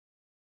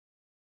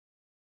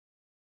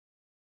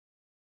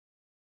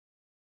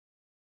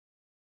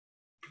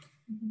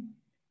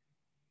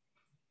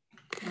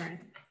All right.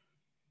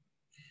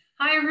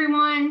 Hi,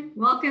 everyone.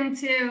 Welcome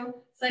to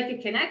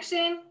Psychic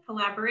Connection,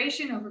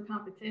 Collaboration Over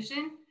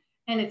Competition.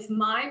 And it's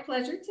my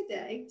pleasure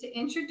today to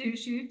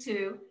introduce you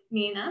to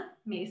Nina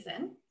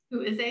Mason,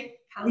 who is a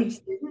college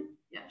student.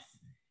 Yes.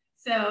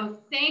 So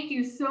thank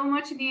you so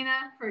much,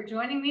 Nina, for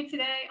joining me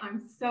today.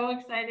 I'm so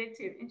excited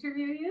to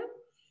interview you.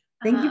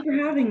 Thank you for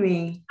having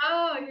me.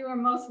 Oh, you are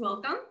most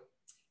welcome.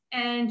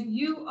 And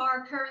you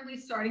are currently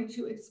starting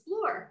to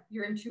explore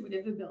your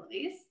intuitive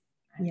abilities.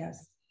 Right?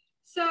 Yes.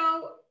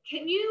 So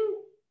can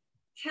you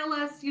tell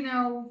us,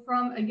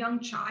 from a young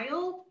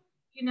child,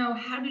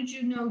 how did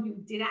you know you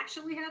did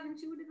actually have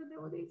intuitive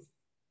abilities?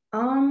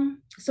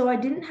 So I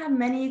didn't have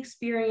many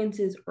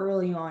experiences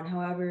early on.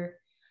 However,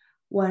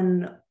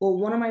 one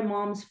of my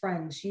mom's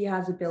friends, she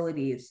has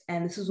abilities.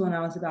 And this is when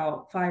I was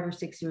about 5 or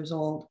 6 years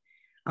old.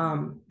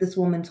 This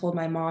woman told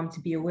my mom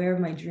to be aware of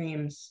my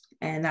dreams,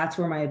 and that's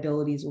where my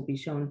abilities will be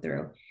shown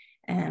through.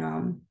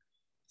 And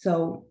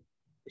so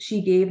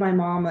she gave my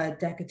mom a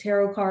deck of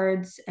tarot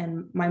cards,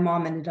 and my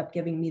mom ended up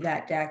giving me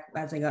that deck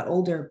as I got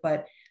older.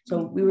 But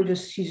so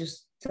she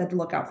just said to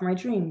look out for my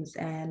dreams.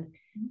 And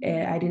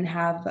I didn't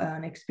have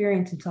an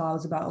experience until I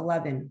was about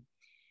 11.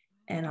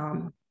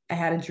 And I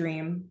had a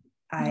dream.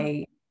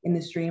 In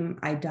this dream,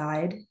 I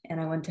died and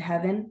I went to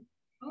heaven.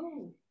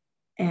 Oh.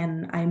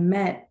 And I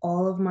met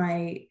all of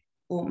my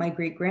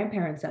great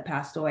grandparents that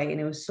passed away. And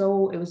it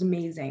was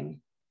amazing.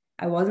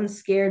 I wasn't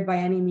scared by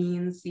any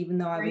means, even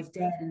though I was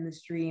dead in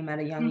this dream at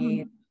a young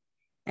age.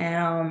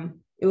 And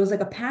it was like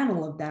a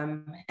panel of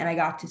them, and I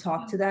got to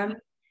talk to them,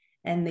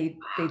 and they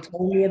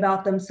told me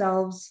about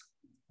themselves.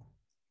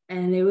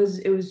 And it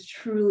was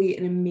truly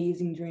an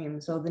amazing dream.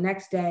 So the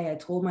next day I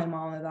told my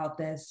mom about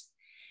this.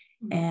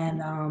 And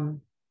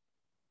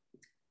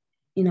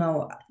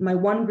my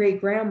one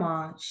great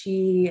grandma,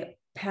 she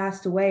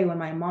passed away when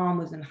my mom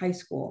was in high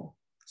school.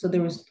 So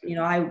there was,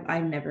 I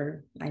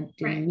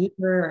didn't meet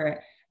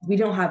her. We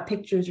don't have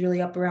pictures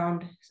really up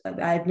around.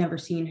 I'd never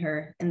seen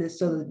her. And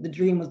so the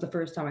dream was the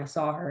first time I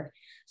saw her.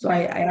 So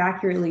I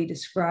accurately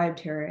described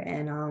her,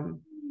 and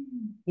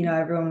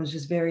everyone was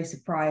just very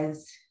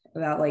surprised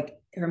about like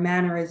her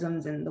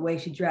mannerisms and the way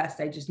she dressed.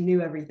 I just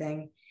knew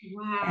everything.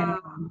 Wow.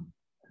 And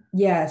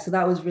yeah, so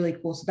that was really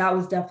cool. So that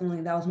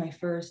was my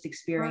first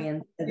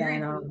experience. And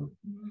then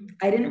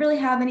I didn't really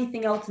have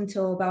anything else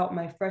until about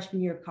my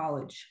freshman year of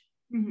college.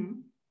 Okay.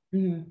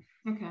 Do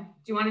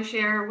you want to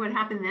share what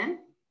happened then?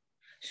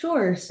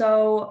 Sure.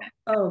 So,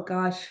 oh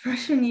gosh,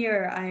 freshman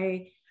year,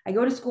 I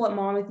go to school at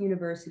Monmouth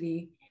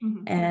University,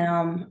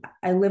 and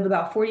I live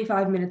about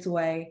 45 minutes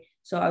away.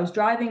 So I was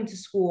driving to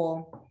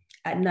school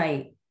at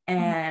night,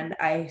 and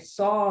I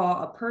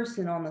saw a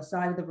person on the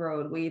side of the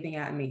road waving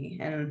at me.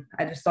 And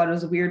I just thought it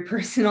was a weird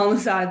person on the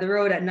side of the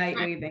road at night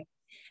waving.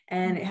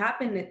 And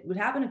it would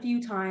happen a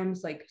few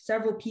times, like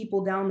several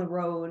people down the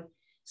road.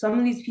 Some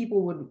of these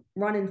people would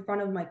run in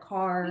front of my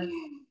car.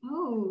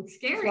 Oh,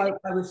 scary. So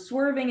I was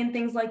swerving and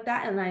things like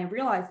that. And I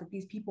realized that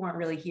these people aren't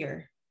really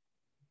here.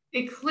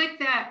 It clicked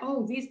that,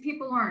 oh, these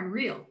people aren't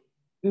real.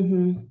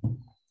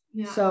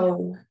 Yeah.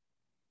 So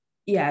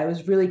yeah, it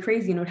was really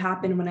crazy. And it would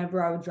happen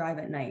whenever I would drive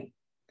at night,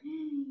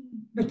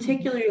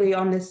 particularly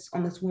on this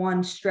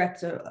one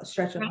stretch of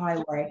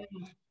highway.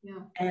 Yeah.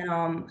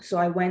 And so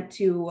I went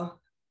to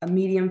a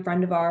medium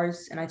friend of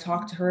ours, and I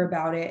talked to her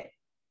about it.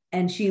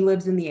 And she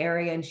lives in the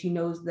area, and she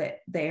knows the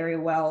area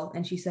well.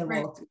 And she said,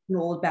 well, it's an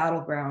old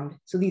battleground.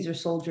 So these are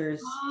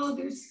soldiers. Oh,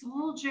 they're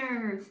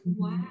soldiers.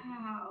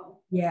 Wow.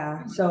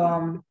 Yeah.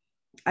 So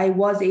I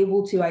was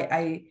able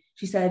to,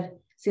 she said,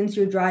 since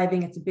you're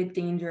driving, it's a bit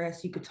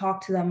dangerous. You could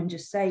talk to them and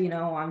just say,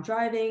 I'm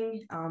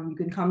driving. You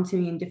can come to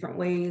me in different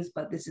ways,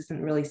 but this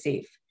isn't really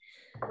safe.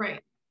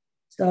 Right.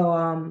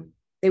 So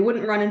they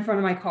wouldn't run in front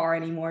of my car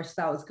anymore. So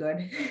that was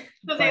good.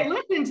 So they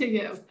listened to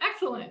you.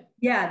 Excellent.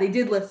 Yeah, they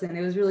did listen.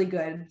 It was really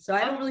good. So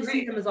I don't really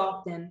see them as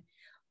often,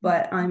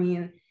 but I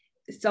mean,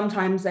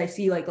 sometimes I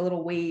see like a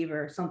little wave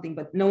or something,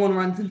 but no one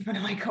runs in front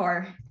of my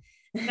car.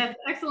 That's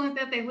excellent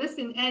that they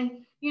listen. And,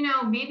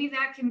 maybe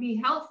that can be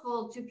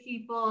helpful to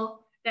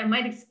people that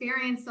might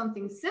experience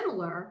something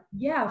similar.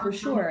 Yeah, for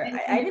sure.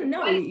 I didn't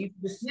know. You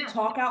just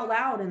talk out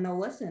loud and they'll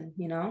listen,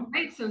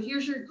 Right. So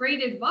here's your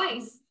great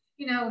advice.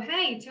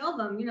 Hey, tell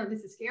them,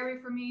 this is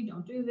scary for me.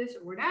 Don't do this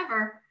or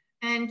whatever.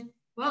 And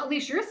well, at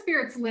least your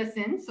spirits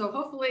listen. So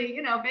hopefully,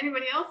 if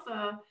anybody else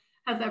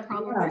has that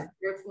problem, their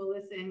spirits will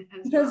listen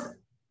as well.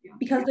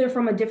 Because they're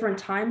from a different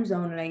time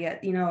zone, and I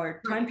get,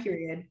 or time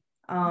period.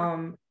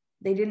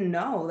 They didn't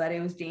know that it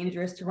was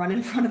dangerous to run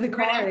in front of the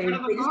car. They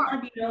just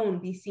want to be known,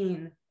 be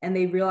seen, and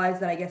they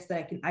realize that I guess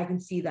that I can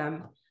see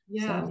them.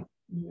 Yeah. So,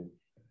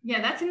 yeah,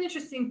 that's an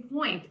interesting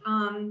point.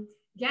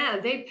 Yeah,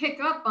 they pick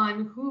up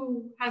on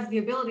who has the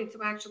ability to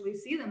actually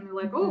see them. They're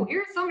like, oh,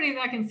 here's somebody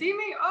that can see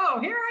me. Oh,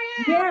 here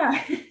I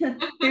am. Yeah,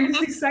 they're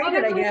just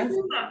excited, I guess.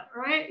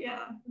 Right?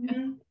 Yeah.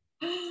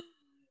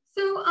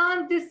 So,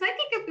 does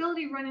psychic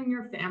ability run in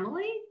your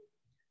family?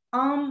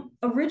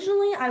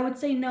 Originally I would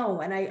say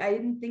no, and I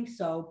didn't think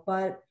so,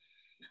 but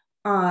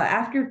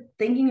After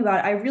thinking about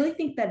it, I really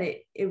think that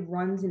it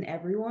runs in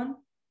everyone.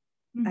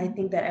 I Mm-hmm.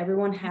 think that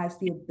everyone has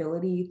the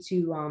ability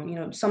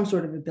to, some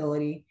sort of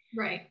ability.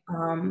 Right.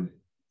 Um,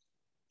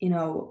 you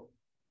know,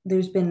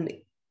 there's been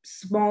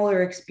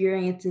smaller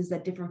experiences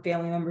that different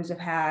family members have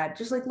had,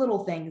 just like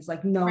little things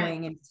like Right.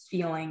 knowing and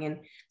feeling and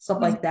stuff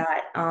Mhm. like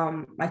that.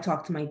 I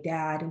talked to my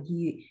dad, and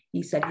he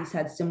said he's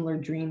had similar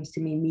dreams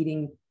to me,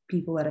 meeting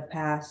people that have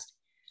passed.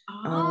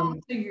 Oh,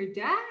 Um, so your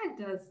dad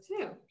does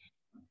too.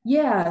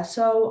 yeah,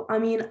 so I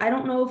mean, I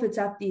don't know if it's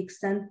at the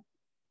extent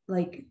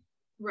like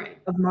Right.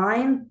 of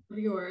mine, Of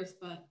yours,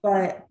 but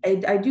but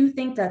I do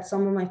think that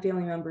some of my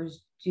family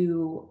members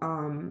do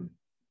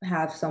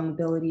have some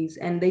abilities,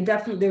 and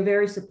they're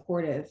very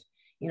supportive.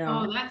 You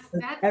oh, know, that's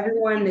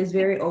everyone key. is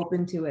very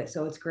open to it,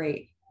 so it's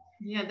great.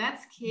 Yeah,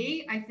 that's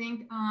key. I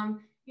think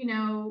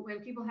when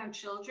people have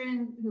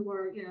children who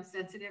are,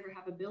 sensitive or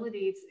have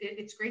abilities,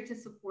 it's great to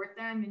support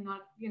them and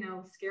not,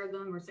 scare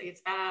them or say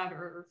it's bad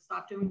or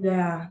stop doing that.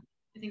 Yeah,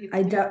 I think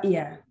it's good.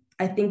 yeah.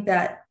 I think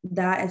that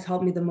that has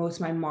helped me the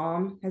most. My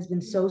mom has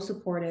been so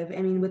supportive.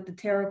 I mean, with the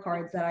tarot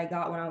cards that I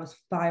got when I was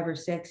 5 or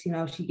 6, she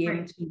gave them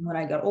Right. to me when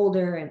I got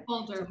older and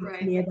Older, talked to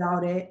right. me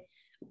about it,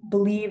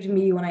 believed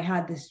me when I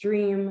had this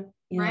dream.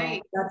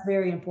 Right. That's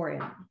very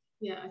important.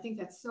 Yeah, I think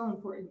that's so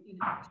important,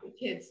 for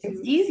kids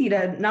It's to. easy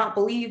to not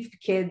believe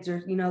kids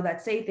or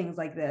that say things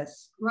like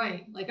this.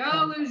 Right. Like,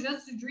 oh, it was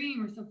just a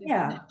dream or something.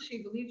 But no, Yeah,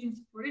 she believed you and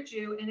supported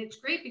you. And it's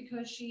great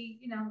because she,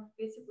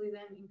 basically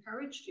then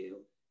encouraged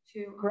you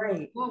to go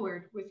great.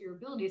 forward with your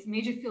abilities,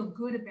 made you feel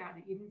good about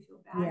it. You didn't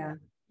feel bad.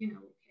 Yeah.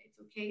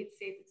 Okay, it's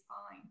safe, it's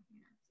fine.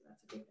 So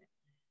that's a good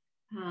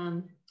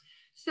thing.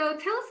 So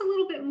tell us a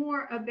little bit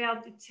more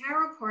about the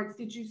tarot cards.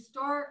 Did you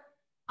start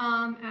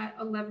at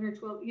 11 or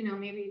 12,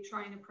 maybe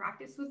trying to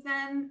practice with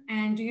them?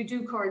 And do you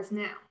do cards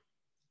now?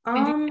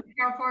 And do you do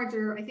tarot cards,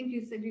 or I think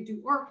you said you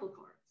do oracle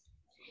cards?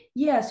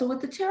 Yeah, so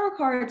with the tarot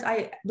cards,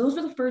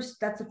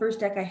 that's the first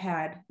deck I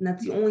had, and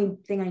that's the only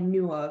thing I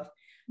knew of.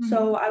 Mm-hmm.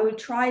 So I would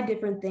try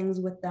different things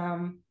with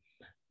them,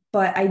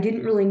 but I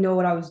didn't really know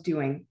what I was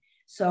doing.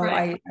 So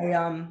Right.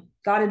 I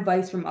got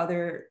advice from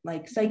other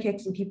like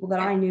psychics and people that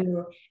Yeah. I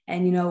knew,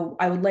 and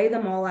I would lay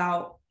them all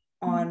out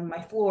Mhm. on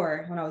my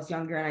floor when I was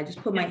younger, and I just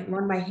Yeah.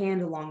 run my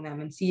hand along them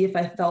and see if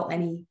I felt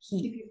any If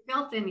heat. you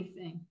felt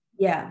anything.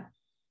 Yeah.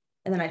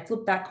 And then I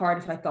flip that card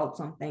if I felt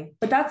something.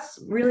 But that's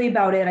really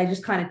about it. I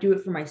just kind of do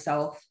it for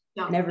myself.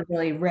 I Yeah. never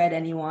really read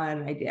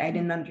anyone. I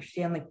didn't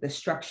understand like the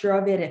structure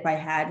of it if I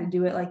had to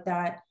do it like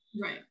that.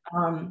 Right.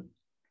 Um,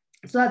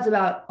 so that's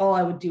about all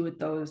I would do with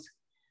those.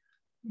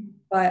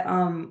 But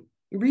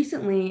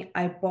recently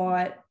I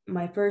bought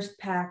my first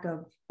pack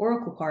of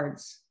Oracle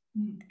cards.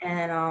 Mhm.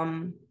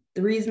 And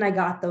the reason I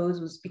got those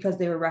was because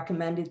they were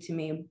recommended to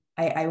me.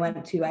 I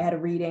had a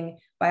reading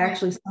by Right.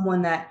 actually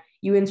someone that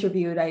you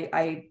interviewed. I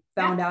Yeah.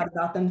 found out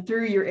about them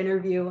through your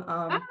interview,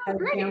 Oh, Heather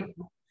great.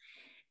 Campbell.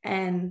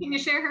 And Can you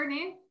share her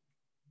name?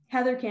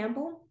 Heather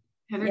Campbell,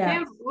 Heather yeah,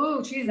 Campbell.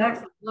 Oh, she's yep,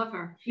 excellent. Love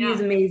her. she is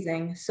Yeah.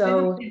 amazing. She's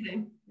So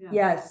amazing. Yeah.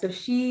 yeah, so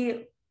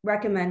she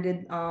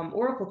recommended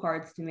Oracle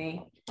cards to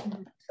me.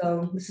 Mhm.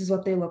 So this is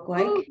what they look Oh,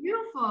 like.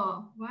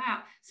 beautiful.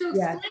 Wow. So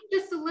Yeah. explain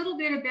just a little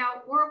bit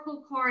about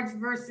oracle cards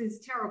versus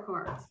tarot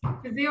cards,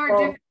 because they are Well,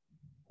 different.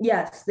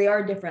 yes, they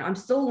are different. I'm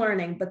still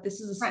learning, but this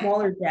is a Right.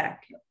 smaller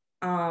deck.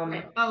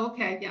 Right. Oh,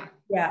 okay. Yeah.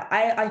 Yeah,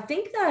 I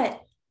think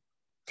that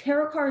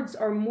tarot cards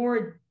are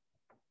more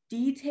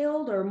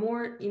detailed or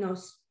more,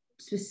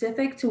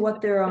 specific to what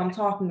they're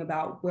talking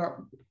about, where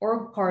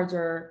oracle cards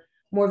are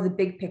more of the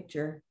big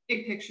picture.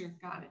 Big picture.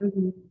 Got it.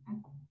 Mhm.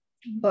 Mhm.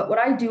 But what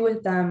I do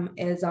with them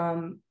is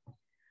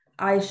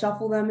I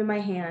shuffle them in my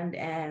hand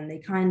and they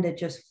kind of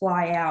just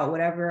fly out,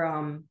 whatever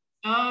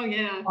Oh,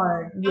 yeah.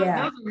 card. Those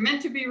Yeah. are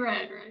meant to be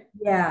read, right?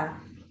 Yeah.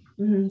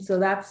 So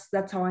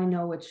that's how I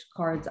know which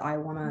cards I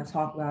want to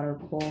talk about or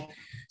pull.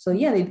 So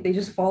yeah, they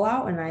just fall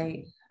out and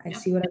I Yep.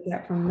 see what I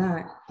get from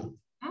that.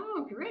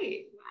 Oh,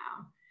 great.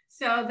 Wow.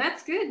 So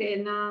that's good.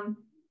 And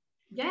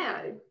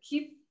yeah,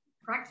 keep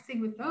practicing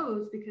with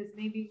those, because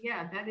maybe,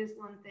 yeah, that is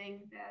one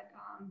thing that,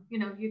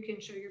 you can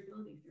show your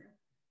ability through.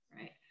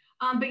 Right.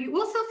 But you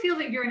also feel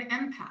that you're an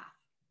empath,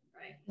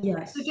 right? So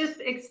Yes.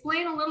 just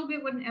explain a little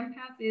bit what an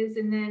empath is,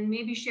 and then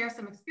maybe share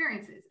some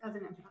experiences as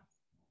an empath.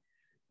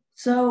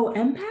 So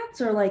empaths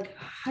are like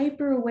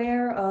hyper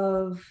aware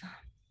of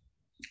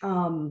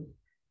um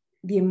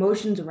the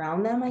emotions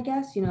around them, I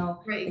guess,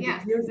 Right. like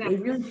Yes, they exactly.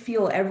 really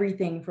feel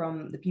everything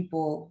from the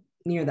people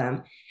near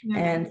them. Near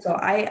them. And so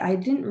I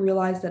didn't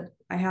realize that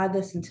I had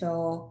this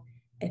until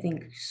I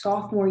think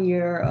sophomore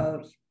year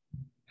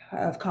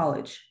of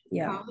college.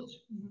 Yeah. College.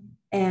 Mhm.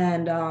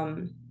 And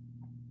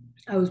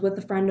I was with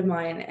a friend of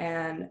mine,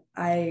 and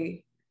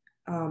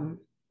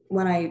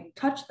when I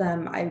touched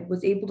them, I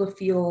was able to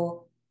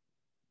feel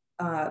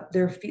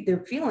their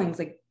feelings,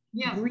 like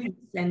Yeah, grief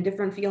and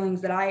different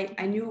feelings that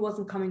I knew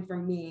wasn't coming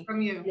from me.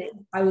 from you.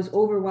 I was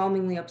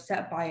overwhelmingly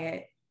upset by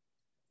it.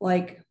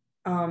 Like,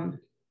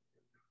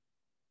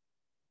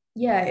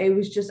 yeah, it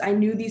was just, I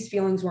knew these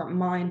feelings weren't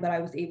mine, but I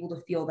was able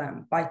to feel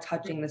them by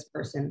touching this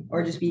person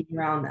or just being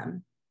around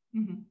them.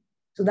 Mhm.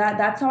 So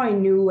that's how I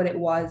knew what it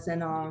was.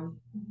 And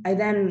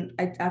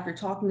after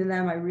talking to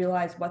them, I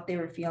realized what they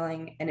were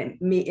feeling, and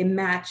it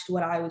matched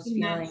what I was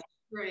feeling.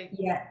 Right.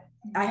 Yet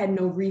I had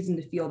no reason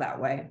to feel that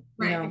way.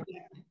 Right. You know?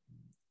 Exactly.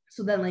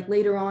 So then like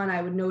later on,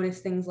 I would notice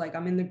things like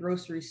I'm in the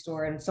grocery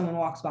store and someone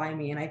walks by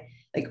me, and I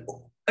like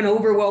an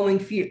overwhelming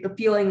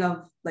feeling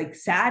of like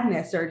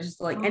sadness or just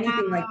like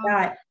anything like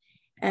that.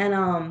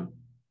 And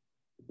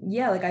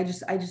yeah, like I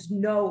just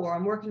know, or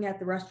I'm working at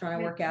the restaurant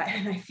I work at,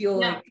 and I feel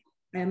like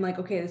I'm like,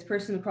 okay, this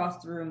person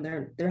across the room,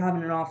 they're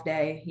having an off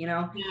day, you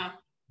know? Yeah.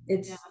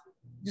 It's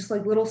just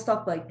like little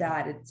stuff like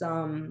that. It's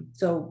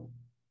so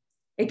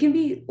it can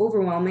be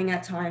overwhelming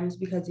at times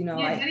because, you know,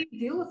 how do you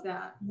deal with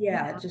that?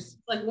 Yeah, just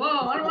like,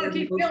 whoa, I don't want to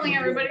keep feeling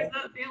everybody's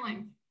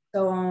feelings.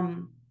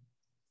 So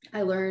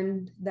I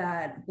learned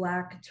that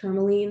black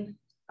tourmaline,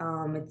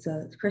 it's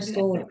a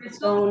crystal,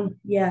 stone.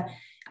 Yeah,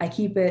 I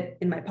keep it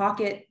in my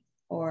pocket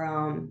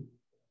or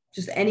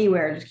just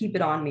anywhere, just keep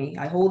it on me.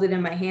 I hold it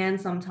in my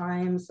hand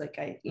sometimes, like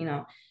I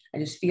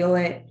just feel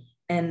it.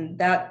 And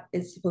that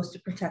is supposed to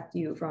protect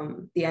you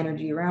from the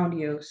energy around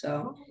you.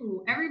 So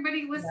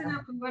everybody listen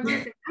up,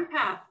 whoever's an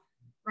empath,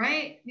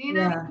 right?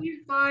 Nina,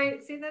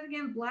 say that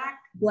again.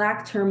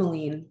 Black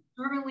tourmaline.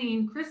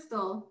 Tourmaline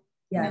crystal.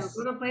 Yes.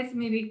 Go to a place and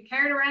maybe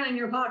carry it around in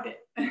your pocket.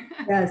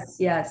 Yes.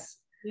 Yeah.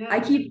 I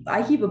keep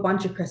a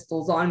bunch of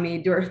crystals on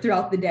me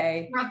throughout the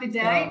day. Throughout the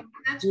day? So,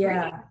 that's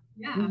great.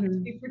 Yeah. Mm-hmm. To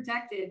be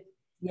protected.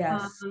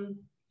 Yes.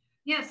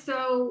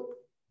 So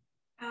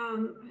I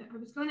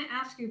was going to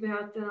ask you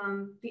about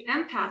the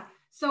empath.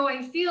 So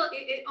I feel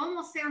it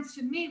almost sounds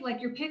to me like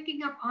you're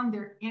picking up on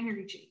their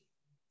energy.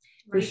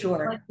 Right? For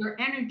sure. Like their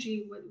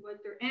energy,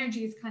 what their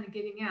energy is kind of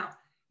giving out.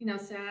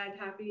 Sad,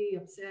 happy,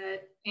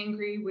 upset,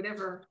 angry,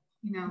 whatever.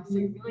 So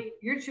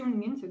you're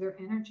tuning into their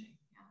energy.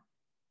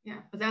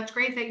 Yeah. But that's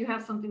great that you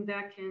have something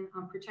that can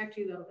protect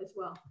you though as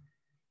well.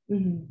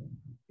 Mm-hmm.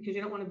 Because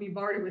you don't want to be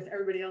bombarded with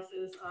everybody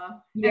else's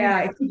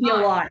it could be a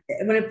lot.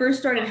 When it first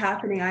started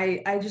happening,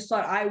 I just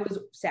thought I was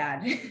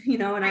sad,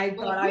 and I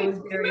thought I was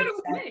very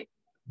upset.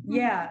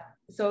 Yeah.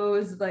 So it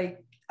was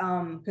like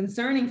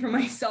concerning for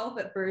myself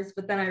at first,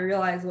 but then I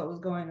realized what was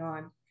going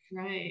on.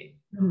 Right.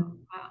 Mm-hmm.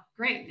 Wow,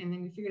 great. And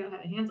then you figured out how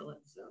to handle it.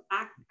 So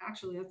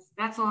actually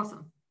that's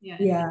awesome. Yeah.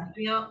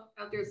 Anybody out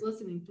there is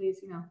listening, please,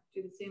 do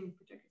the same and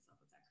protect yourself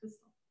with that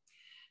crystal.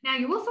 Now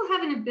you also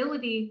have an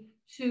ability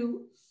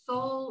to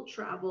soul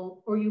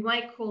travel, or you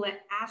might call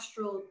it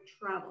astral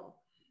travel.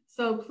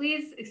 So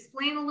please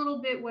explain a little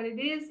bit what it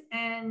is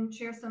and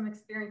share some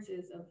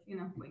experiences of,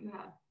 what you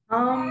have.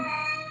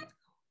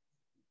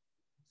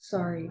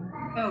 Sorry.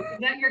 Oh, is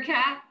that your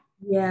cat?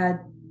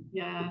 Yeah.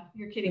 Yeah,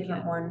 your kitty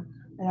cat. One.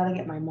 I gotta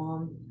get my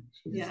mom.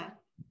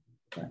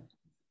 But,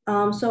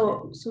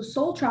 so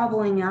soul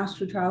traveling,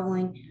 astral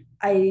traveling,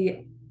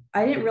 I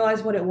didn't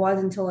realize what it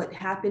was until it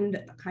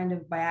happened kind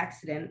of by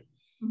accident.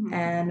 Mm-hmm.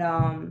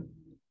 And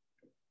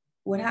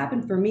what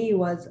happened for me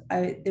was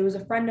there was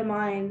a friend of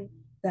mine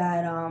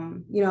that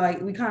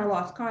we kind of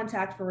lost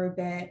contact for a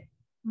bit,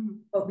 mm-hmm.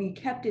 but we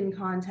kept in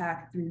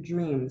contact through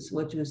dreams,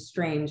 which was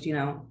strange,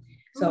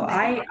 So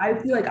I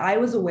feel like I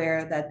was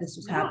aware that this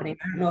was happening.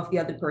 I don't know if the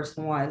other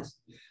person was.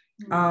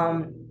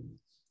 Mm-hmm.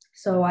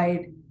 So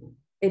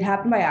it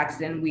happened by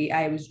accident.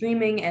 I was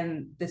dreaming,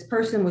 and this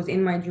person was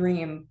in my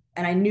dream,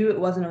 and I knew it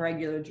wasn't a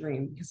regular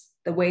dream because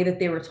the way that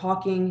they were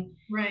talking,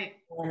 right,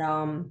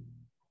 and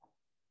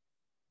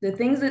the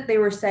things that they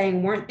were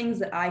saying weren't things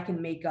that I can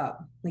make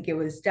up. Like it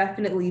was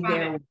definitely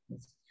their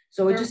words.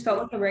 So it just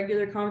felt like a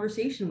regular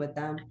conversation with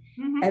them.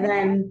 Mm-hmm. And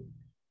then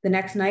the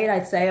next night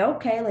I'd say,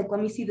 okay, like,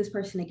 let me see this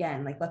person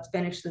again. Like, let's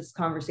finish this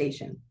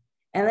conversation.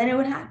 And then it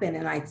would happen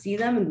and I'd see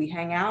them and we'd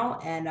hang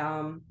out. And,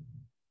 I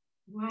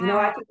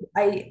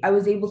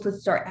was able to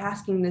start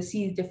asking to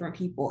see different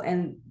people,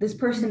 and this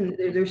person,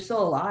 they're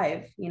still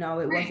alive. It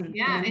wasn't.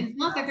 Yeah. And it's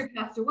not that they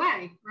passed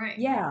away. Right.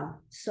 Yeah.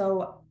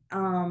 So,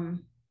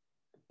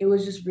 it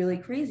was just really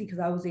crazy because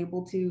I was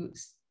able to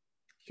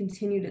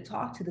continue to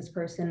talk to this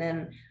person.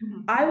 And mm-hmm.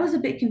 I was a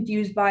bit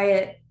confused by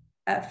it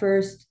at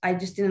first. I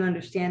just didn't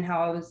understand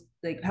how it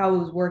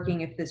was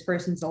working, if this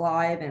person's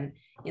alive. And,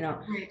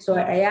 right. So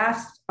I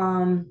asked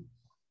a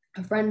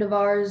friend of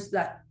ours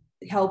that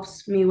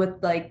helps me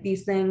with like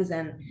these things.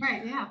 And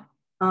right, yeah.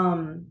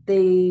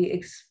 They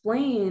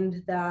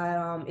explained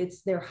that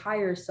it's their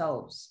higher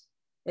selves.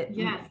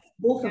 Yes.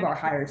 Both of our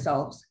higher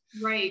selves.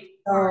 Right.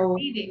 So,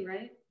 meeting,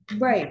 right?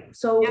 Right.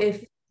 So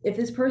if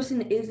this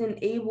person isn't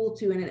able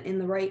to in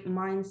the right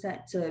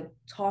mindset to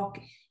talk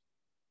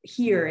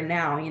here and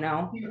now,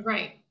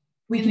 right,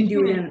 we can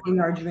do it in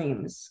our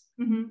dreams.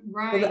 Mm-hmm.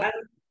 Right. So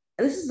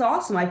this is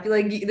awesome. I feel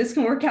like this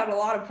can work out a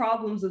lot of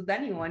problems with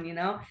anyone,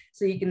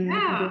 so you can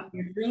go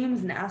your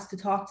dreams and ask to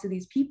talk to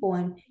these people,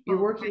 and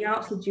you're working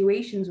out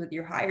situations with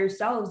your higher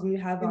selves, and you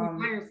have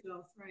higher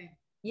selves, right?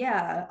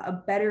 Yeah, a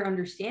better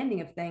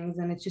understanding of things.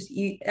 And it's just,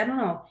 I don't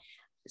know.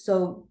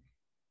 So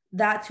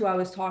that's who I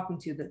was talking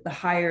to, the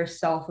higher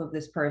self of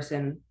this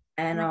person.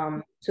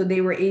 And so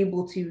they were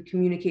able to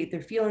communicate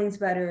their feelings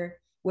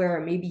better, where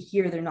maybe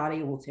here they're not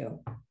able to.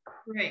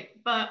 Right.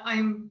 But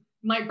I'm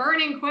my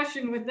burning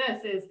question with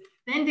this is,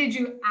 then did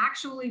you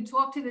actually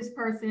talk to this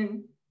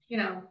person, you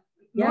know,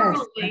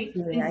 normally, yes,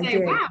 and say,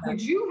 wow,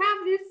 did you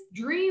have this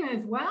dream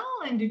as well?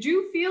 And did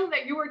you feel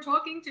that you were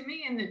talking to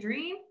me in the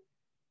dream?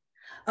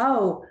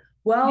 Oh,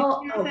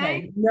 well,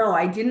 okay. No,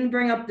 I didn't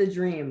bring up the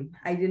dream.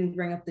 I didn't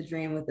bring up the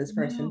dream with this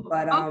person, No.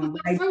 but I'm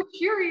so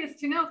curious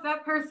to know if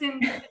that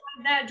person had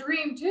that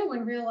dream too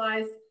and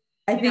realized.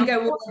 I think I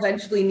will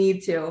eventually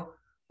need to.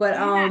 But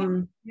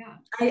yeah.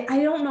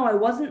 I don't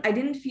know. I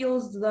didn't feel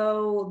as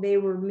though they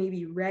were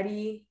maybe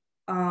ready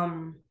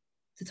to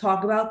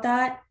talk about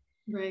that.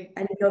 Right.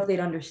 I didn't know if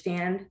they'd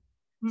understand.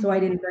 So I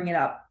didn't bring it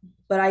up.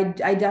 But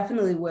I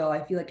definitely will.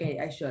 I feel like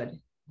I should.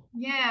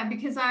 Yeah,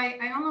 because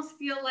I almost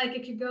feel like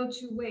it could go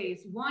two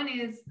ways. One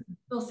is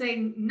they'll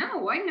say,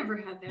 no, I never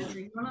had that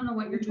dream. I don't know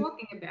what you're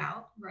talking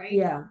about, right?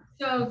 Yeah.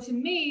 So to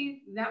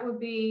me, that would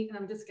be, and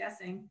I'm just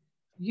guessing,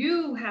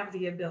 you have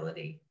the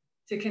ability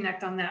to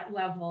connect on that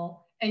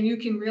level, and you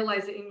can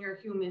realize it in your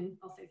human,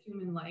 I'll say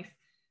human life.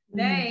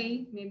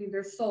 They, maybe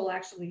their soul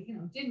actually, you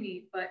know, did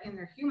meet, but in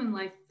their human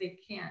life, they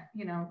can't,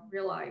 you know,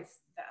 realize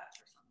that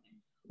or something.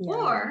 Yeah.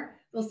 Or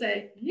they'll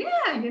say,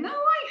 yeah, you know,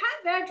 I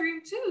had that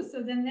dream too.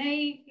 So then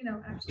they, you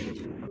know, actually.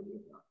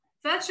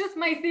 So that's just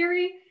my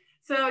theory.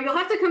 So you'll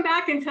have to come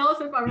back and tell us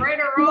if I'm right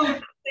or wrong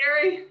with the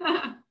theory.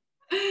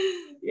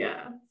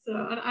 Yeah. So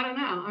I don't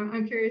know.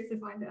 I'm curious to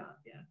find out.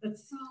 Yeah.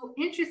 That's so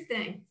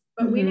interesting.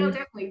 But we know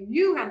definitely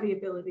you have the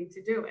ability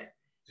to do it.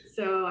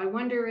 So I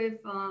wonder if,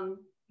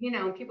 you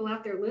know, people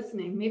out there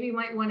listening, maybe you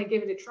might want to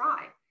give it a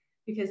try,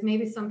 because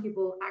maybe some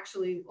people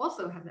actually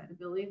also have that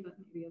ability, but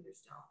maybe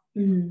others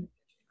don't.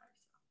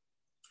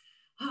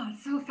 Oh,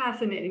 it's so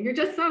fascinating. You're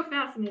just so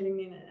fascinating,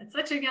 Nina, at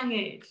such a young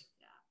age.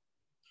 Yeah.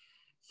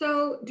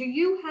 So do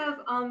you have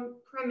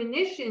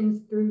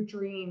premonitions through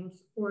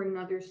dreams or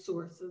another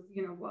source of,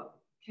 you know, what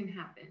can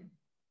happen?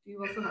 Do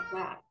you also have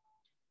that?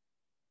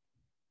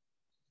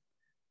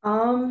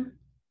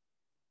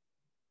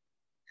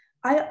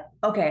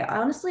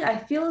 Honestly, I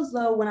feel as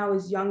though when I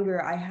was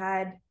younger, I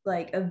had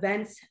like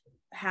events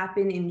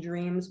happen in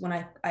dreams when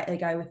I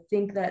would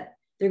think that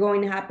they're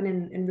going to happen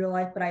in real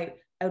life, but I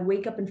would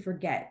wake up and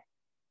forget.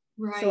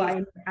 Right. So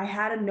I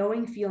had a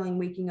knowing feeling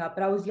waking up,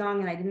 but I was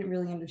young and I didn't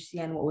really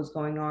understand what was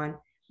going on. Right.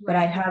 But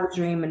I'd have a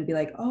dream and be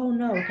like, oh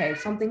no, okay,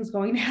 something's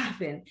going to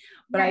happen.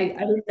 But I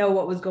didn't know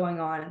what was going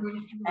on.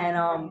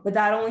 And but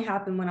that only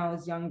happened when I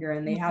was younger,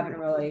 and they haven't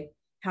really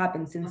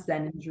happened since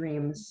then in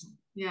dreams.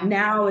 Yeah.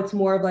 Now it's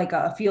more of like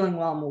a feeling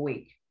while I'm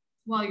awake.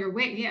 While you're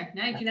awake, yeah.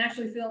 Now you can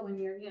actually feel it when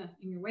you're in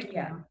your waking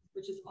hours,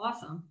 which is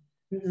awesome.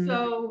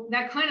 So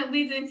that kind of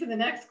leads into the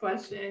next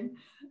question.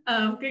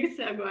 Good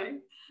segue.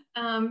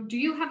 Do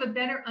you have a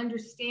better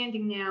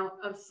understanding now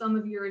of some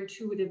of your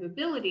intuitive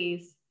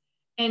abilities,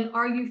 and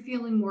are you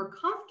feeling more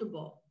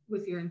comfortable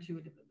with your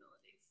intuitive abilities?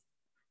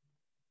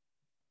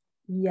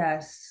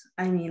 Yes.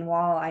 I mean,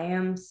 while I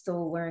am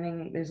still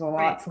learning, there's a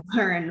lot to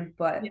learn,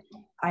 but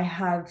I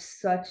have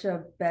such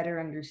a better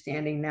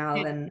understanding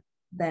now than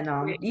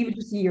even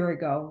just a year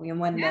ago,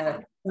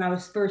 when I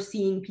was first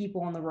seeing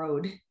people on the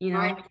road, you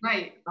know.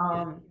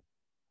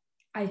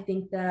 I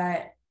think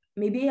that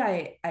maybe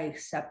I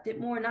accept it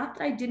more. Not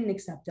that I didn't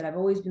accept it. I've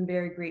always been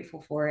very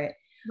grateful for it.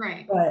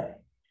 Right.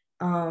 But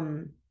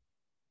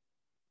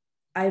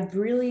I've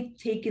really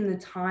taken the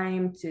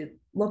time to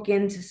look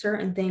into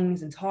certain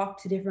things and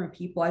talk to different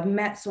people. I've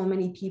met so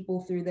many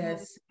people through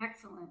this.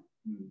 Excellent.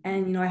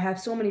 And, you know, I have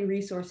so many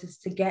resources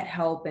to get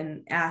help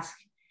and ask.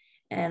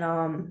 And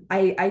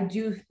I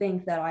do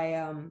think that I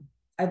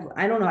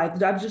don't know,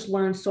 I've just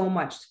learned so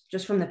much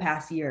just from the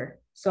past year.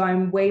 So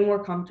I'm way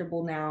more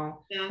comfortable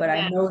now, but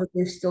I know that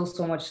there's still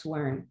so much to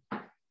learn.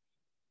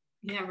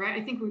 Yeah,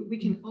 right. I think we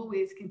can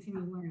always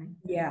continue learning.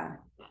 Yeah.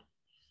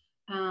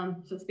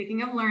 So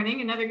speaking of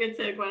learning, another good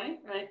segue,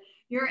 right?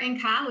 You're in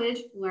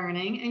college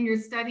learning and you're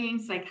studying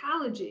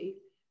psychology.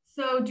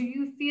 So do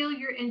you feel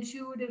your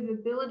intuitive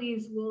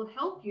abilities will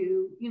help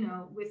you, you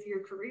know, with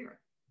your career?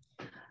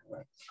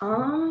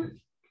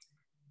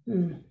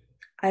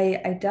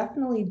 I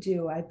definitely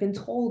do. I've been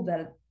told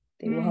that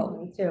they will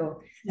help me too.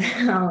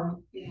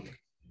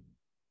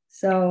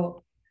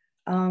 So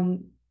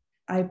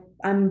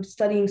I'm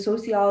studying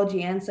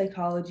sociology and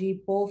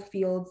psychology, both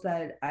fields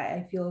that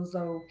I feel as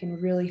though can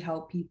really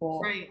help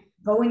people. Right.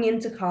 Going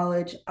into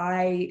college,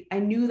 I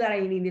knew that I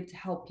needed to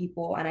help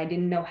people, and I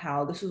didn't know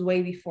how. This was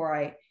way before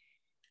I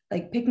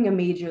picking a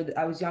major.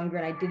 I was younger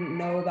and I didn't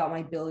know about my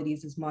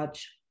abilities as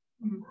much.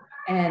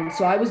 And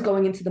so I was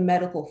going into the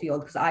medical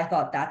field because I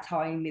thought that's how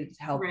I needed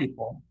to help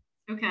people.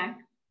 Okay.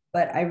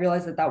 But I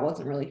realized that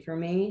wasn't really for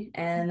me.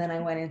 And then I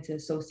went into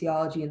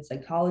sociology and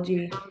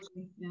psychology.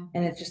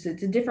 And it's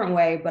a different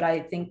way, but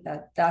I think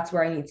that that's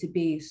where I need to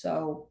be.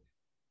 So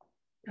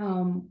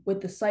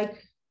with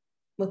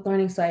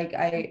learning psych,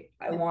 I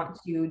want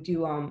to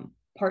do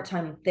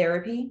part-time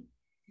therapy.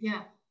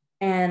 Yeah.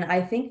 And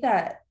I think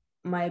that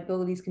my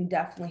abilities can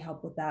definitely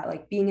help with that.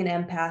 Like being an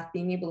empath,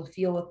 being able to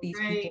feel what these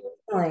people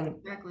are feeling.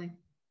 Exactly.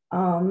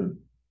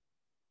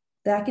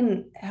 That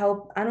can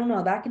help. I don't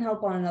know, that can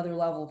help on another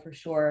level for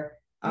sure.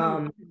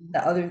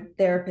 that other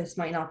therapists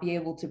might not be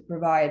able to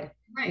provide.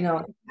 Right. You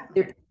know,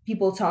 there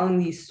people telling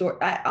these stories.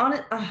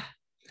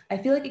 I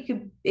feel like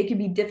it could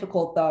be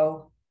difficult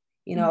though.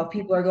 You know, if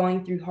people are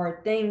going through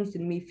hard things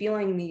and me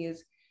feeling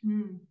these,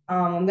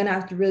 I'm gonna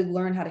have to really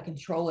learn how to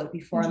control it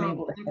before I'm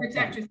able to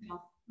protect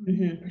yourself.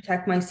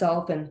 Protect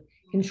myself and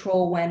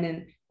control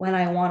when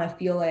I want to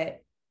feel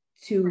it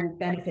to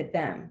benefit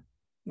them.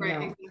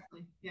 Right,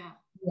 exactly. Yeah.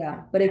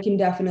 Yeah, but it can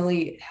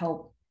definitely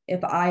help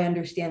if I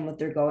understand what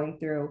they're going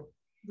through.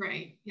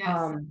 Right.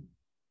 Yes.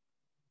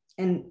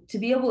 And to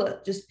be able to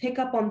just pick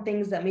up on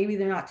things that maybe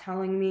they're not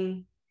telling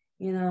me,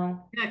 you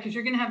know. Yeah, because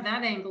you're gonna have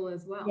that angle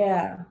as well.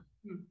 Yeah.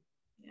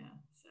 Yeah.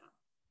 So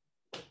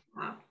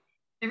wow.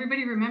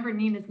 Everybody remember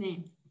Nina's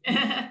name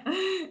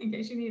in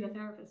case you need a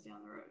therapist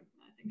down the road.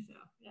 I think so.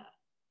 Yeah.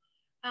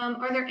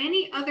 Are there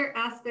any other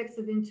aspects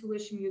of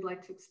intuition you'd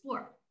like to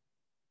explore?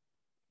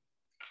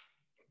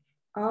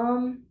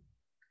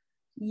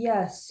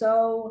 Yes.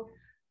 So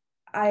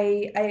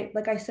I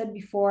like I said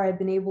before, I've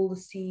been able to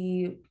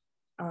see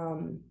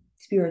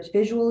spirits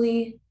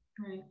visually.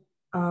 Right.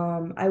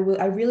 I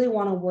really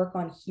want to work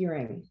on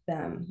hearing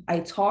them.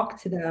 I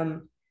talk to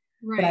them,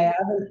 but I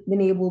haven't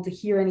been able to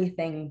hear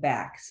anything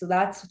back. So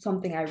that's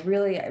something I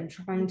really am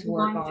trying to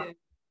work on.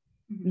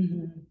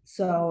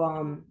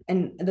 So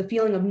and the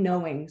feeling of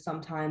knowing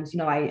sometimes, you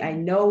know, I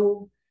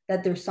know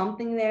that there's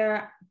something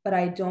there, but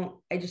I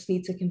just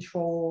need to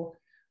control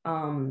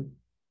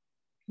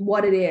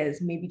what it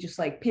is, maybe just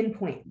like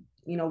pinpoint,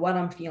 you know, what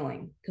I'm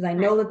feeling, because I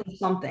know that there's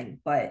something,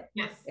 but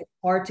it's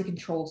hard to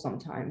control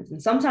sometimes,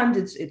 and sometimes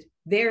it's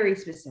very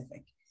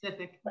specific,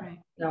 right?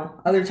 You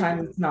know, other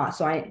times it's not.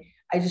 So I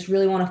just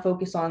really want to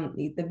focus on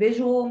the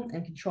visual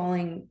and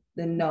controlling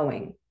the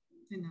knowing.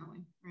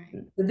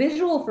 Right. The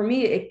visual for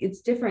me,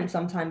 it's different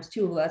sometimes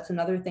too. That's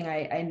another thing.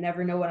 I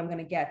never know what I'm going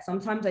to get.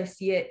 Sometimes I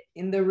see it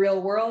in the real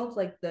world,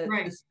 like the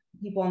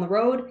people on the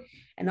road,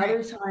 and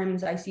other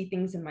times I see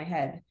things in my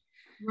head.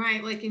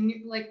 Right, like in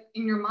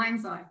your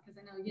mind's eye, because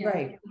I know,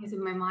 because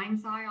in my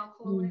mind's eye, I'll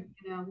call it.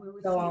 You know,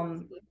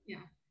 so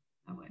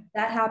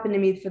that happened to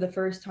me for the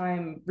first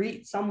time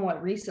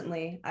somewhat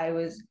recently. I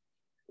was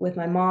with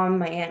my mom,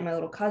 my aunt, and my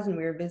little cousin.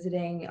 We were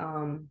visiting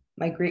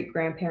my great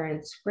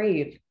grandparents'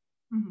 grave.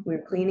 We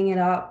were cleaning it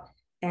up,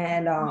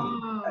 and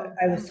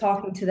I was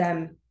talking to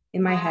them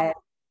in my head.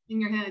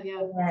 In your head,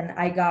 yeah. And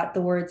I got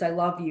the words "I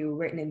love you"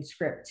 written in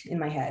script in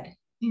my head.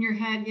 In your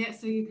head, yeah.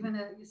 So you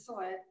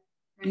saw it.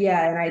 Right?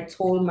 Yeah, and I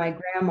told my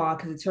grandma,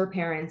 because it's her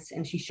parents,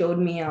 and she showed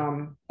me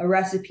a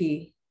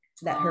recipe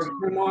that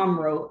her mom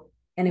wrote,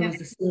 and it was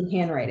the same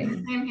handwriting.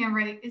 The same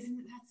handwriting. Isn't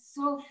that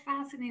so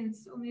fascinating?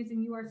 It's so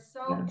amazing. You are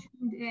so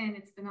tuned in.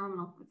 It's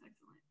phenomenal. It's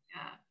excellent.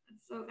 Yeah,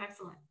 it's so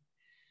excellent.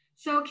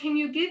 So can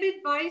you give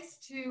advice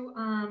to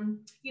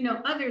you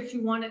know, others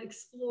who want to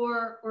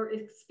explore or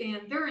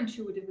expand their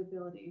intuitive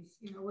abilities?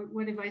 You know,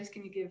 what advice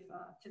can you give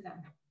to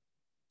them?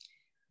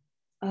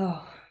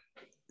 Oh,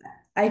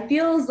 I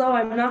feel as though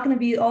I'm not going to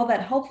be all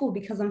that helpful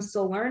because I'm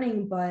still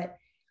learning, but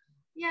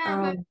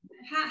but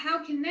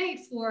how can they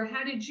explore?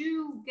 How did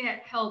you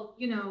get help,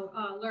 you know,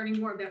 learning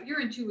more about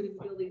your intuitive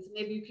abilities?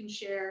 Maybe you can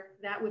share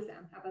that with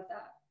them. How about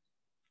that?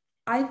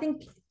 I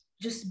think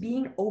just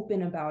being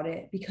open about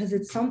it, because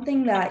it's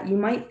something that you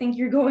might think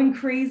you're going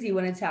crazy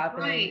when it's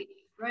happening.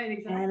 Right,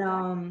 exactly. And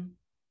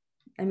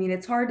I mean,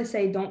 it's hard to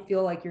say don't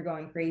feel like you're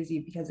going crazy,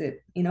 because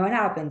it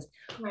happens.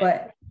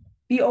 But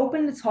be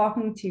open to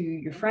talking to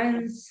your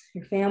friends,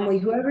 your family,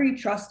 whoever you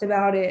trust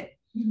about it.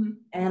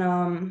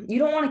 And you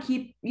don't want to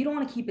keep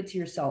it to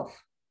yourself,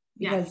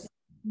 because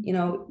you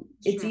know,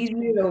 it's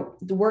easier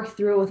to work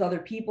through with other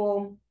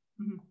people.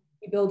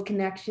 You build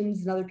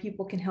connections and other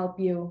people can help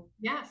you.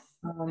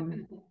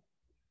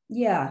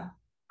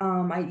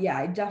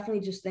 I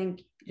definitely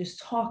just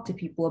talk to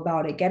people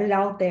about it, get it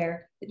out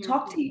there,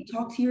 talk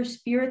to your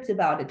spirits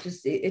about it.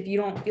 Just if you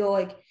don't feel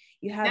like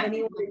you have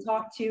anyone to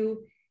talk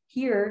to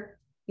here,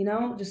 you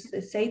know, just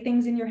say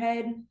things in your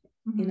head.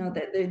 You know,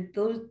 that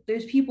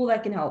there's people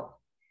that can help.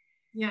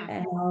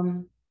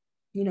 And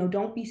you know,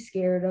 don't be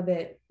scared of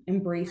it.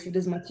 Embrace it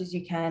as much as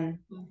you can.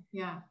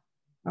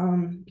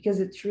 Because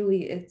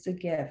it's a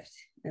gift.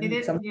 And it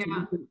is,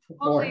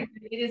 totally.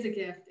 It is a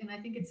gift, and I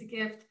think it's a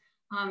gift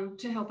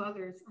to help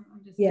others.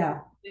 I'm just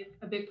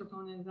a big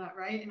proponent of that,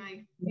 right? And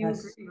you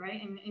agree,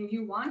 right? And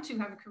you want to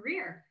have a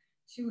career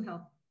to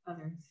help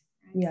others.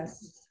 Right?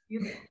 Yes.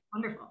 Beautiful,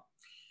 wonderful.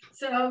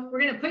 So we're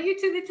going to put you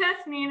to the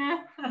test,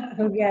 Nina.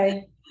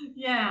 Okay.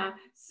 Yeah.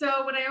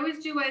 So what I always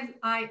do is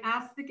I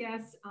ask the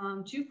guests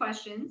 2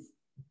 questions,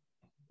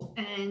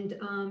 and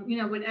you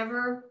know,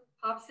 whatever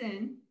pops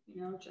in,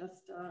 you know,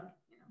 just you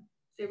know,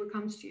 say what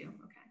comes to you.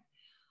 Okay.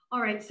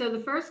 All right. So the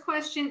first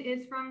question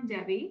is from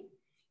Debbie,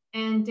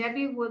 and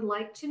Debbie would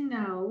like to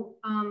know,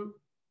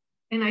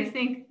 and I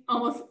think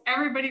almost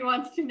everybody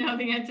wants to know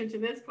the answer to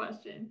this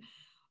question.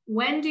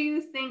 When do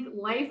you think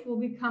life will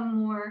become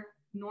more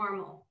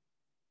normal?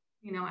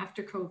 You know,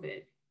 after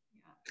COVID.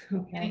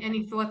 Okay.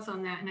 Any thoughts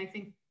on that? And I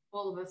think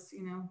all of us,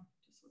 you know,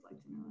 just would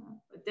like to know that.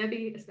 But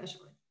Debbie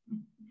especially.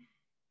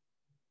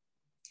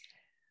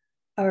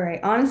 All right.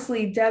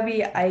 Honestly,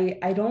 Debbie,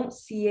 I don't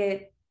see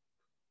it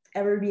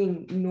ever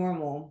being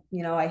normal.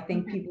 I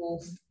think Okay.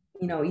 people,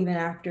 even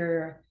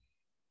after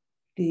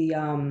the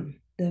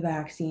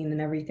vaccine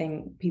and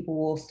everything, people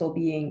will still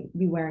be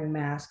wearing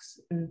masks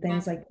and Yeah.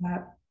 things like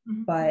that.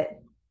 Mhm.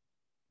 But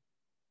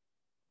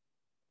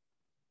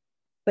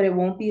it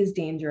won't be as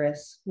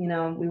dangerous. We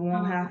won't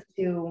Oh, have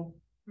to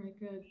very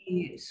good.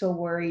 be so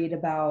worried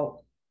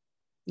about,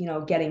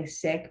 getting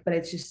sick, but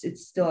it's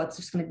just going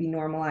to be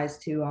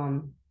normalized to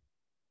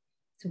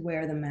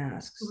wear the To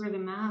masks. wear the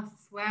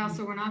masks. Wow.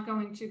 So we're not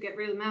going to get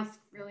rid of the masks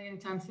really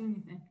anytime soon,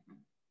 you think?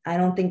 I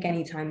don't think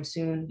anytime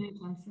soon.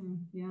 Anytime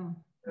soon. Yeah.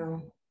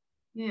 No.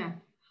 Yeah.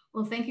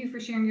 Well, thank you for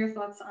sharing your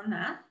thoughts on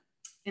that.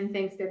 And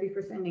thanks, Debbie,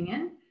 for sending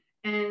in.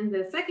 And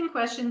the second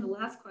question, the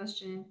last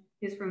question,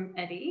 is from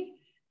Eddie.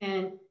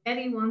 And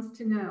Eddie wants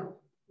to know,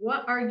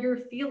 what are your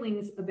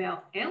feelings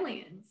about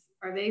aliens?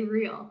 Are they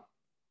real?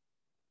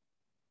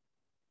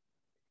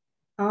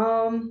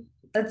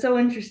 That's so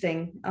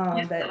interesting.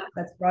 Yeah.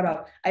 That's brought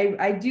up.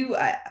 I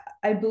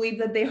believe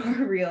that they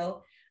are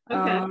real.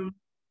 Okay.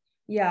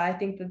 Yeah, I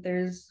think that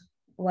there's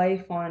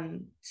life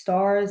on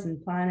stars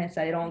and planets.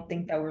 I don't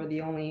think that we're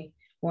the only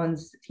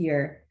ones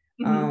here,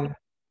 Mm-hmm.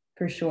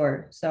 for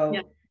sure. Yeah. So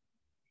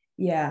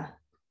yeah,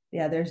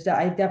 yeah,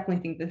 I definitely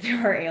think that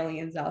there are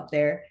aliens out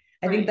there.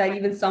 I think Right. that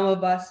even some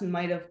of us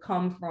might have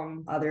come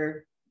from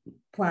other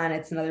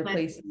planets and other Right.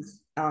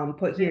 places,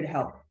 put here to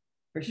help,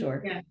 for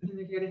sure. Yeah, and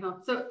they're here to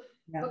help. So,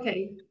 Yeah.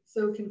 okay,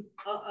 so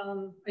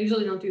I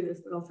usually don't do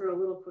this, but I'll throw a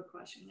little quick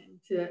question in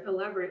to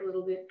elaborate a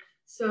little bit.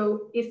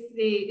 So,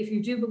 if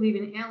you do believe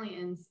in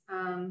aliens,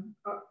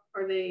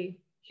 are they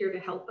here to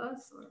help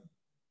us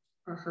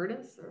or hurt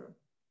us, or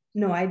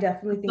No, I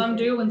definitely think some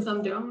they're, do and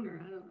some don't,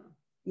 or I don't know.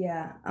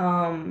 yeah.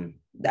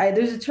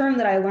 There's a term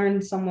that I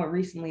learned somewhat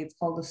recently. It's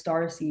called a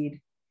star seed,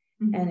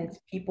 and Mm-hmm. it's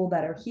people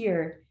that are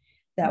here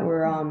that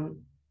were, Mm-hmm.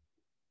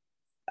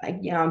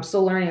 I'm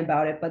still learning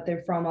about it, but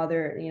they're from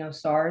other,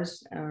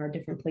 stars or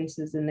different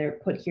places, and they're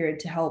put here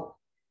to help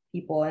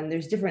people. And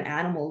there's different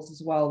animals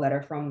as well that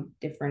are from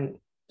different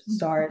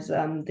stars.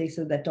 They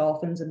said that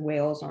dolphins and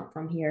whales aren't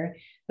from here,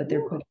 but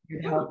they're Ooh, put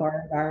here to really? help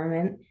our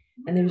environment.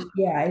 And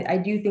yeah, I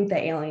do think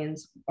that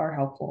aliens are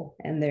helpful,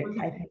 and I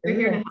Okay, think they're they're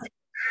here to real. help.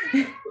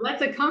 Well,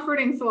 that's a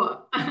comforting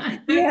thought.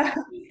 Yeah,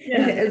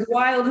 Yeah. as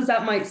wild as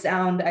that might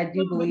sound, I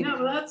do believe No,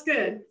 it. well, that's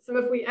good. So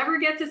if we ever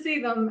get to see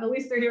them, at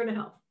least they're here to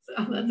help. So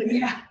that's a good.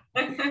 Yeah.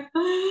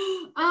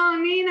 Oh,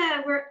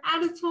 Nina, we're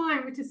out of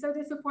time, which is so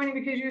disappointing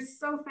because you're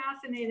so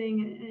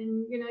fascinating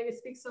and you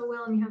speak so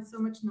well and you have so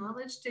much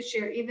knowledge to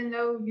share, even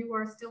though you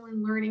are still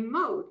in learning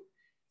mode.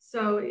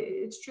 So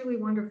it's truly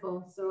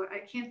wonderful. So I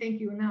can't thank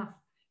you enough,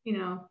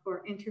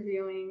 for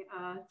interviewing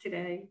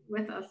today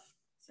with us.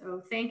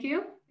 So thank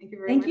you. Thank you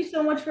very Thank much. you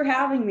so much for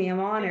having me. I'm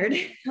honored,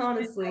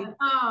 honestly.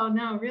 Oh,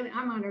 no, really,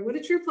 I'm honored. What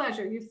a true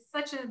pleasure. You're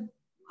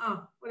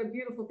what a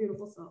beautiful,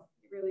 beautiful soul.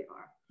 You really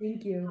are.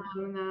 Thank you.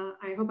 And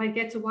I hope I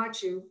get to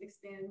watch you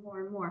expand more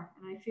and more,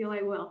 and I feel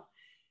I will.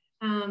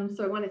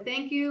 So I want to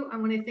thank you. I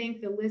want to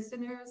thank the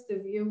listeners, the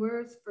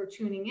viewers for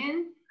tuning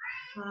in.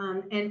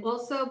 And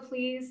also,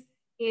 please,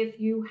 if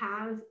you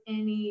have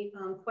any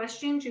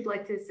questions you'd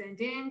like to send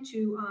in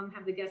to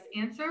have the guest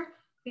answer,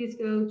 please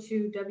go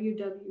to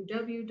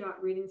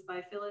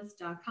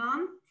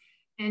www.readingsbyphyllis.com.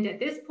 And at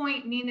this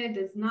point, Nina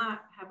does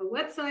not have a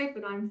website,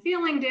 but I'm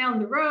feeling down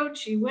the road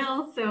she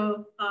will.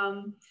 So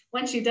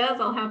when she does,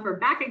 I'll have her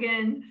back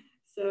again.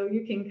 So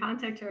you can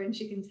contact her and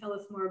she can tell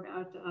us more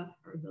about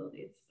her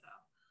abilities. So,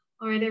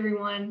 all right,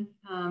 everyone.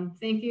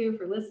 Thank you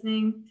for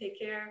listening. Take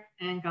care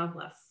and God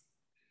bless.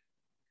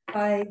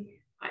 Bye.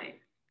 Bye.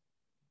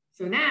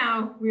 So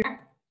now we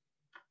are